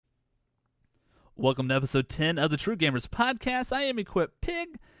Welcome to episode 10 of the True Gamers Podcast. I am Equip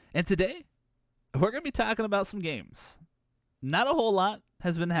Pig, and today we're going to be talking about some games. Not a whole lot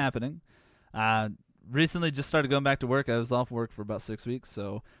has been happening. Recently just started going back to work. I was off work for about 6 weeks,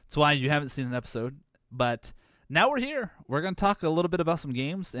 so that's why you haven't seen an episode. But now we're here. We're going to talk a little bit about some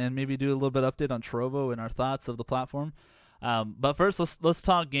games and maybe do a little bit of update on Trovo and our thoughts of the platform. But first, let's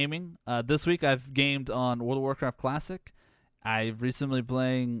talk gaming. This week I've gamed on World of Warcraft Classic. I've recently been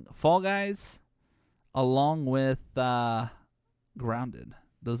playing Fall Guys, along with Grounded.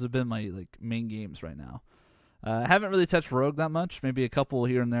 Those have been my main games right now. I haven't really touched Rogue that much. Maybe a couple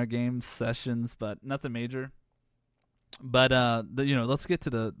here and there games, sessions, but nothing major. But let's get to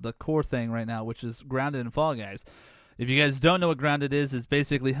the core thing right now, which is Grounded and Fall Guys. If you guys don't know what Grounded is, it's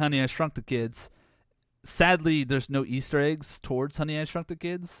basically Honey, I Shrunk the Kids. Sadly, there's no Easter eggs towards Honey, I Shrunk the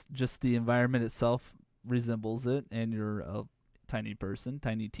Kids. Just the environment itself resembles it, and you're a tiny person,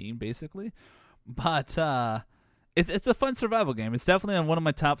 tiny team, basically. But it's a fun survival game. It's definitely on one of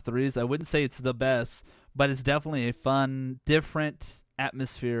my top threes. I wouldn't say it's the best, but it's definitely a fun, different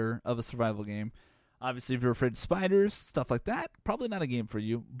atmosphere of a survival game. Obviously, if you're afraid of spiders, stuff like that, probably not a game for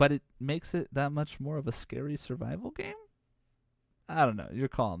you, but it makes it that much more of a scary survival game? I don't know. You're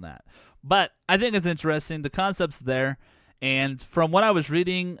calling that. But I think it's interesting. The concept's there, and from what I was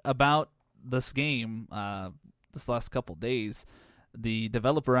reading about this game this last couple days, the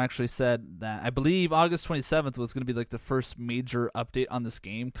developer actually said that I believe August 27th was going to be the first major update on this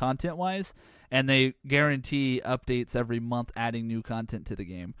game content-wise, and they guarantee updates every month adding new content to the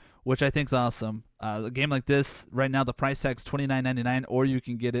game, which I think is awesome. A game like this, right now the price tag's $29.99, or you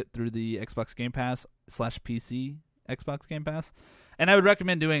can get it through the Xbox Game Pass /PC Xbox Game Pass, and I would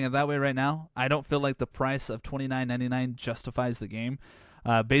recommend doing it that way right now. I don't feel like the price of $29.99 justifies the game.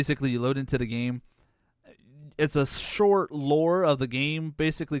 Basically, you load into the game. It's a short lore of the game,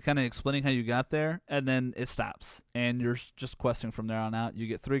 basically kind of explaining how you got there, and then it stops, and you're just questing from there on out. You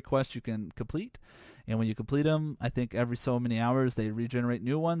get 3 quests you can complete, and when you complete them, I think every so many hours they regenerate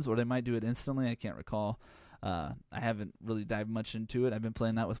new ones, or they might do it instantly. I can't recall. I haven't really dived much into it. I've been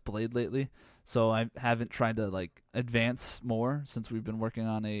playing that with Blade lately, so I haven't tried to advance more since we've been working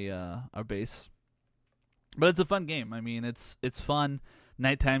on our base. But it's a fun game. I mean, it's fun.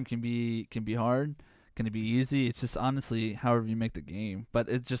 Nighttime can be hard. Can it be easy? It's just honestly however you make the game. But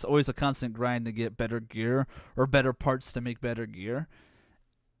it's just always a constant grind to get better gear or better parts to make better gear.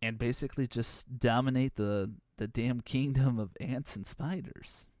 And basically just dominate the damn kingdom of ants and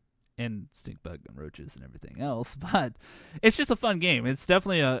spiders. And stink bug and roaches and everything else. But it's just a fun game. It's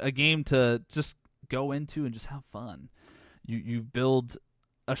definitely a game to just go into and just have fun. You build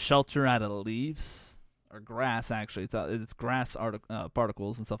a shelter out of leaves. Or grass, actually. It's grass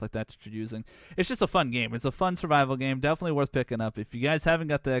particles and stuff like that you're using. It's just a fun game. It's a fun survival game. Definitely worth picking up. If you guys haven't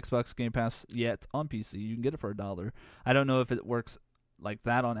got the Xbox Game Pass yet on PC, you can get it for $1. I don't know if it works like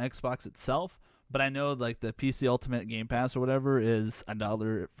that on Xbox itself, but I know the PC Ultimate Game Pass or whatever is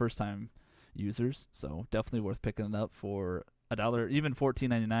 $1 first-time users. So definitely worth picking it up for $1, even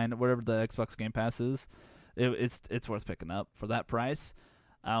 $14.99, whatever the Xbox Game Pass is. It's worth picking up for that price.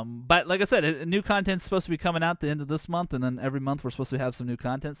 But like I said, new content's supposed to be coming out at the end of this month, and then every month we're supposed to have some new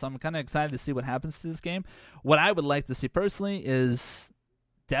content, so I'm kind of excited to see what happens to this game. What I would like to see personally is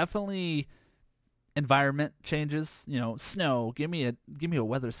definitely environment changes. Snow, give me a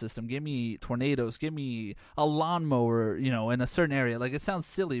weather system, give me tornadoes, give me a lawnmower, in a certain area. It sounds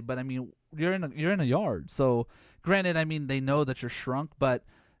silly, but I mean, you're in a yard, so granted, I mean, they know that you're shrunk, but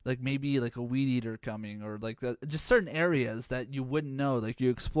maybe a weed eater coming, or just certain areas that you wouldn't know,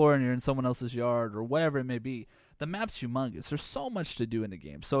 you explore and you're in someone else's yard or whatever it may be. The map's humongous. There's so much to do in the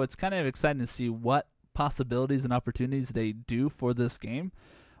game, so it's kind of exciting to see what possibilities and opportunities they do for this game.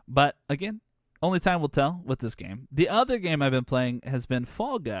 But again, only time will tell with this game. The other game I've been playing has been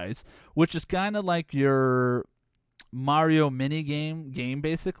Fall Guys, which is kind of like your Mario mini game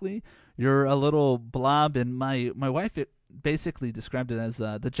basically. You're a little blob, and my wife basically described it as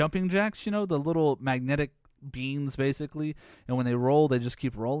the jumping jacks, the little magnetic beans basically, and when they roll they just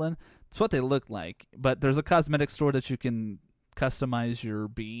keep rolling. It's what they look like, but there's a cosmetic store that you can customize your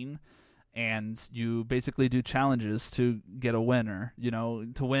bean, and you basically do challenges to get a winner,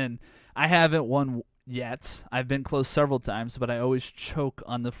 to win. I haven't won yet. I've been close several times, but I always choke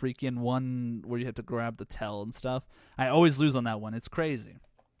on the freaking one where you have to grab the tail and stuff. I always lose on that one. It's crazy.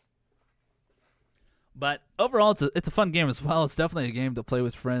 But overall, it's a fun game as well. It's definitely a game to play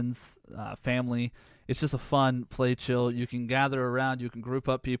with friends, family. It's just a fun play chill. You can gather around. You can group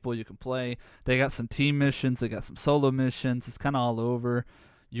up people. You can play. They got some team missions. They got some solo missions. It's kind of all over.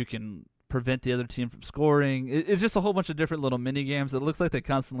 You can prevent the other team from scoring. It's just a whole bunch of different little mini games. It looks like they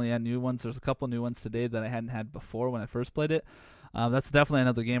constantly add new ones. There's a couple new ones today that I hadn't had before when I first played it. That's definitely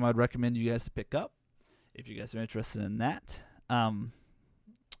another game I'd recommend you guys to pick up if you guys are interested in that. And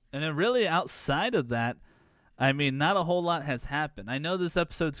then really outside of that, I mean, not a whole lot has happened. I know this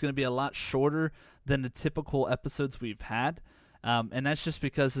episode's going to be a lot shorter than the typical episodes we've had. And that's just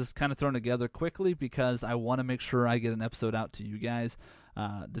because it's kind of thrown together quickly because I want to make sure I get an episode out to you guys,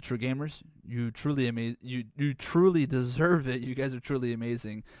 the True Gamers. You truly you truly deserve it. You guys are truly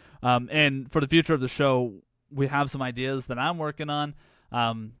amazing. And for the future of the show, we have some ideas that I'm working on.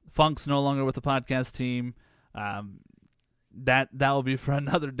 Funk's no longer with the podcast team. That will be for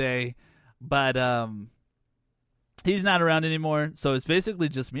another day. But he's not around anymore, so it's basically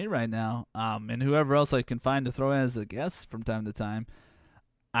just me right now, and whoever else I can find to throw in as a guest from time to time.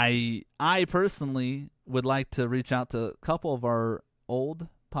 I personally would like to reach out to a couple of our old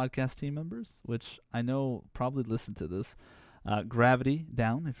podcast team members, which I know probably listen to this. Gravity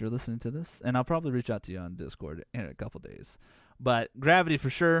down, if you're listening to this, and I'll probably reach out to you on Discord in a couple days. But Gravity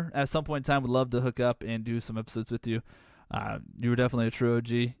for sure, at some point in time, would love to hook up and do some episodes with you. You were definitely a true OG.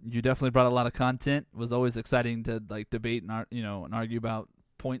 You definitely brought a lot of content. It was always exciting to like debate and and argue about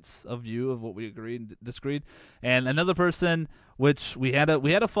points of view of what we agreed and disagreed. And another person, which we had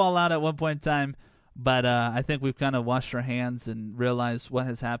a fallout at one point in time, but I think we've kind of washed our hands and realized what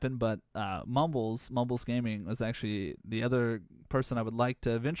has happened. But Mumbles Gaming was actually the other person I would like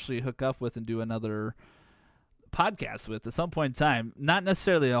to eventually hook up with and do another podcast with at some point in time. Not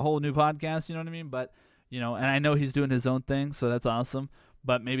necessarily a whole new podcast, you know what I mean, but. And I know he's doing his own thing, so that's awesome.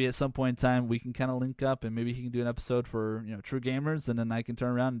 But maybe at some point in time we can kind of link up, and maybe he can do an episode for True Gamers, and then I can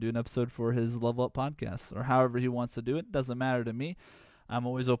turn around and do an episode for his Level Up podcast, or however he wants to do it. Doesn't matter to me. I'm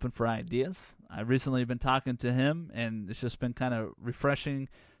always open for ideas. I've recently been talking to him, and it's just been kind of refreshing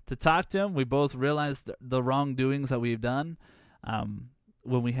to talk to him. We both realized the wrongdoings that we've done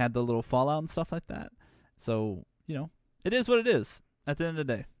when we had the little fallout and stuff like that. So it is what it is at the end of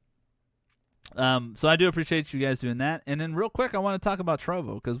the day. So I do appreciate you guys doing that. And then real quick, I want to talk about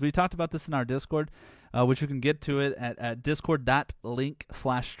Trovo, because we talked about this in our Discord, which you can get to it at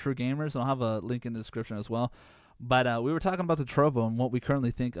discord.link/truegamers. I'll have a link in the description as well. But we were talking about the Trovo and what we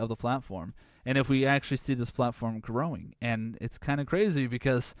currently think of the platform, and if we actually see this platform growing. And it's kind of crazy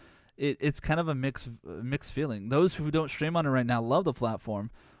because it's kind of a mixed feeling. Those who don't stream on it right now love the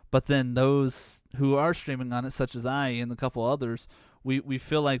platform, but then those who are streaming on it, such as I and a couple others, we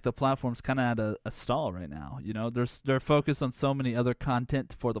feel like the platform's kind of at a stall right now. They're focused on so many other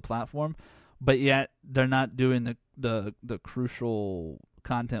content for the platform, but yet they're not doing the crucial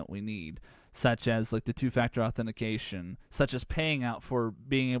content we need, such as like the two-factor authentication, such as paying out for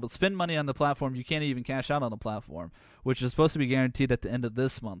being able to spend money on the platform. You can't even cash out on the platform, which is supposed to be guaranteed at the end of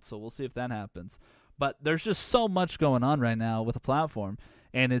this month. So we'll see if that happens. But there's just so much going on right now with the platform,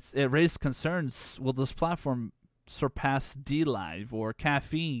 and it raised concerns. Will this platform surpass DLive or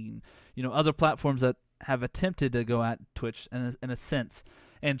Caffeine, other platforms that have attempted to go at Twitch in a sense?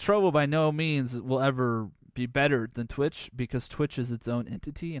 And Trovo by no means will ever be better than Twitch, because Twitch is its own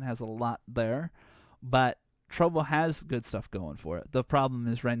entity and has a lot there. But Trovo has good stuff going for it. The problem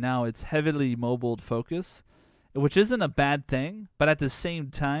is right now it's heavily mobile focus, which isn't a bad thing, but at the same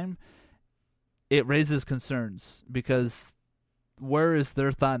time it raises concerns, because where is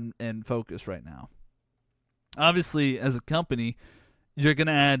their thought and focus right now? Obviously, as a company, you're going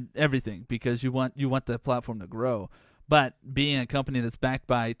to add everything because you want the platform to grow. But being a company that's backed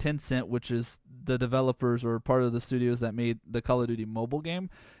by Tencent, which is the developers or part of the studios that made the Call of Duty mobile game,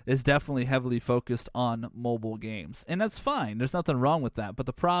 is definitely heavily focused on mobile games. And that's fine. There's nothing wrong with that. But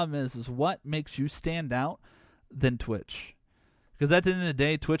the problem is what makes you stand out than Twitch? Because at the end of the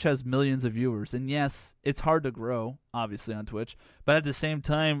day, Twitch has millions of viewers. And yes, it's hard to grow, obviously, on Twitch. But at the same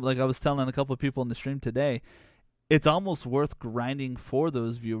time, like I was telling a couple of people in the stream today, it's almost worth grinding for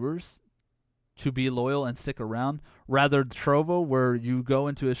those viewers to be loyal and stick around, rather than Trovo, where you go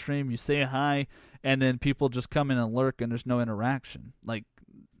into a stream, you say hi, and then people just come in and lurk and there's no interaction.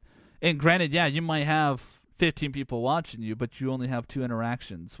 And granted, yeah, you might have 15 people watching you, but you only have 2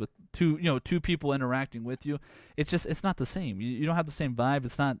 interactions with two people interacting with you. It's not the same. You don't have the same vibe.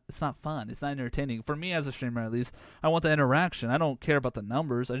 It's not fun. It's not entertaining. For me as a streamer, at least, I want the interaction. I don't care about the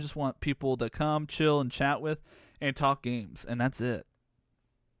numbers. I just want people to come, chill, and chat with and talk games, and that's it.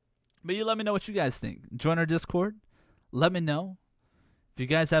 But you let me know what you guys think. Join our Discord. Let me know. If you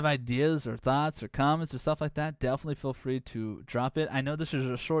guys have ideas or thoughts or comments or stuff like that, definitely feel free to drop it. I know this is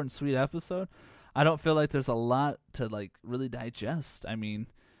a short and sweet episode. I don't feel like there's a lot to really digest. I mean,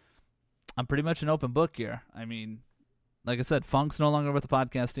 I'm pretty much an open book here. I mean, like I said, Funk's no longer with the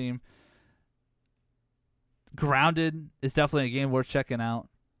podcast team. Grounded is definitely a game worth checking out.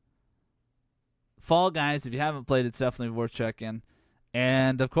 Fall Guys, if you haven't played, it's definitely worth checking.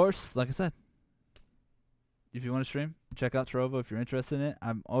 And, of course, like I said, if you want to stream, check out Trovo if you're interested in it.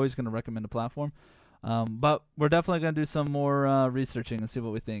 I'm always going to recommend the platform. But we're definitely going to do some more researching and see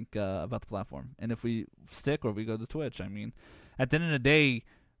what we think about the platform. And if we stick or we go to Twitch, I mean, at the end of the day,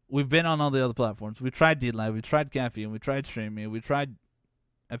 we've been on all the other platforms. We tried DLive, we tried Caffeine, we tried streaming,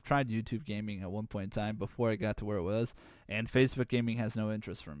 I've tried YouTube gaming at one point in time before I got to where it was, and Facebook gaming has no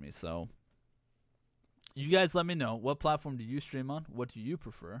interest for me. So you guys let me know, what platform do you stream on? What do you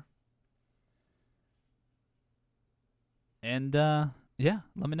prefer? And yeah,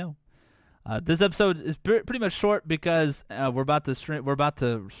 let me know. This episode is pretty much short because we're about to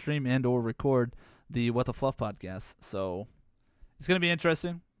stream and or record the What the Fluff podcast. So it's gonna be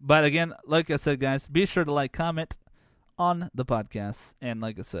interesting. But again, like I said, guys, be sure to like, comment on the podcast, and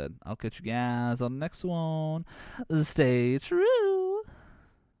like I said, I'll catch you guys on the next one. Stay true.